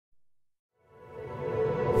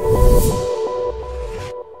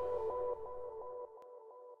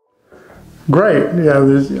Great. Yeah,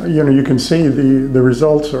 you can see the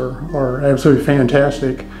results are absolutely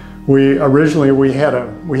fantastic. We originally had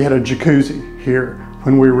a jacuzzi here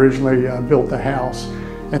when we originally built the house.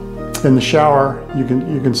 And in the shower, you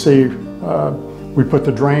can see we put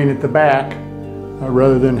the drain at the back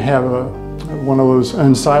rather than have one of those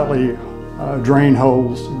unsightly drain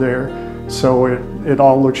holes there. So it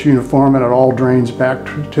all looks uniform and it all drains back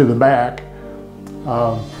to the back.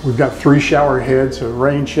 We've got 3 shower heads, a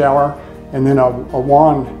rain shower, and then a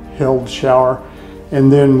wand-held shower. And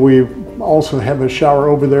then we also have a shower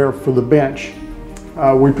over there for the bench.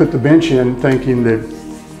 We put the bench in thinking that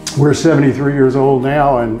we're 73 years old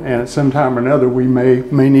now, and at some time or another we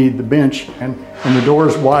may need the bench. And the door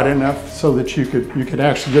is wide enough so that you could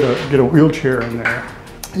actually get a wheelchair in there.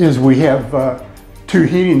 We have 2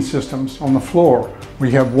 heating systems on the floor.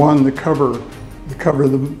 We have one that cover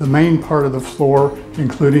the main part of the floor,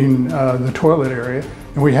 including the toilet area.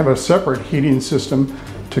 And we have a separate heating system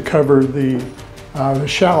to cover the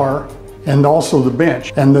shower and also the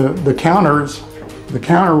bench. And the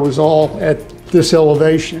counter was all at this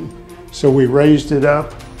elevation. So we raised it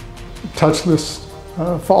up, touchless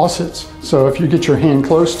faucets. So if you get your hand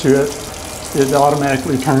close to it, it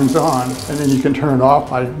automatically turns on, and then you can turn it off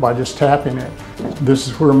by just tapping it. This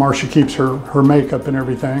is where Marcia keeps her makeup and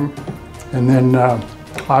everything. And then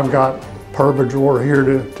I've got part of a drawer here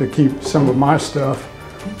to keep some of my stuff.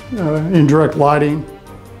 Indirect lighting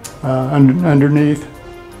underneath,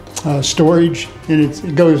 storage, and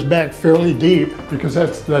it goes back fairly deep because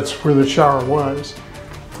that's where the shower was.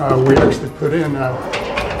 We actually put in,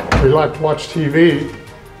 we like to watch TV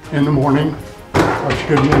in the morning, watch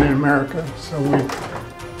Good Morning America. So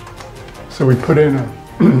we put in a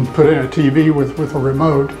TV with a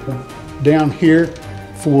remote. Down here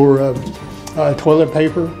for toilet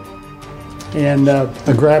paper and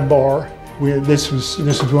a grab bar. This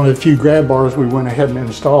is one of the few grab bars we went ahead and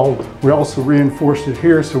installed. We also reinforced it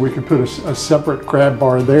here so we could put a separate grab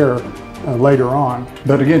bar there later on.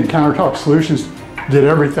 But again, CounterTopSolutions did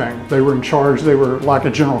everything. They were in charge. They were like a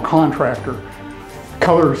general contractor.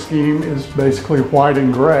 Color scheme is basically white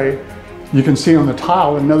and gray. You can see on the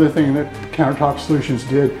tile, another thing that CounterTopSolutions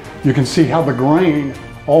did, you can see how the grain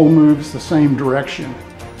all moves the same direction.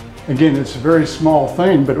 Again, it's a very small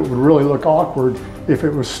thing, but it would really look awkward if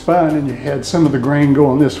it was spun and you had some of the grain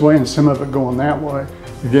going this way and some of it going that way.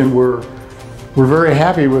 Again, we're very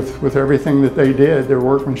happy with everything that they did. Their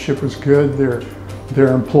workmanship was good.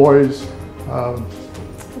 Their employees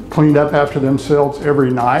cleaned up after themselves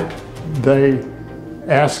every night. They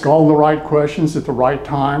ask all the right questions at the right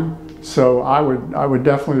time. So I would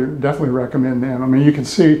definitely recommend them. I mean, you can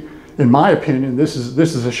see, in my opinion, this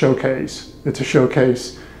is a showcase. It's a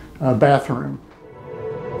showcase bathroom.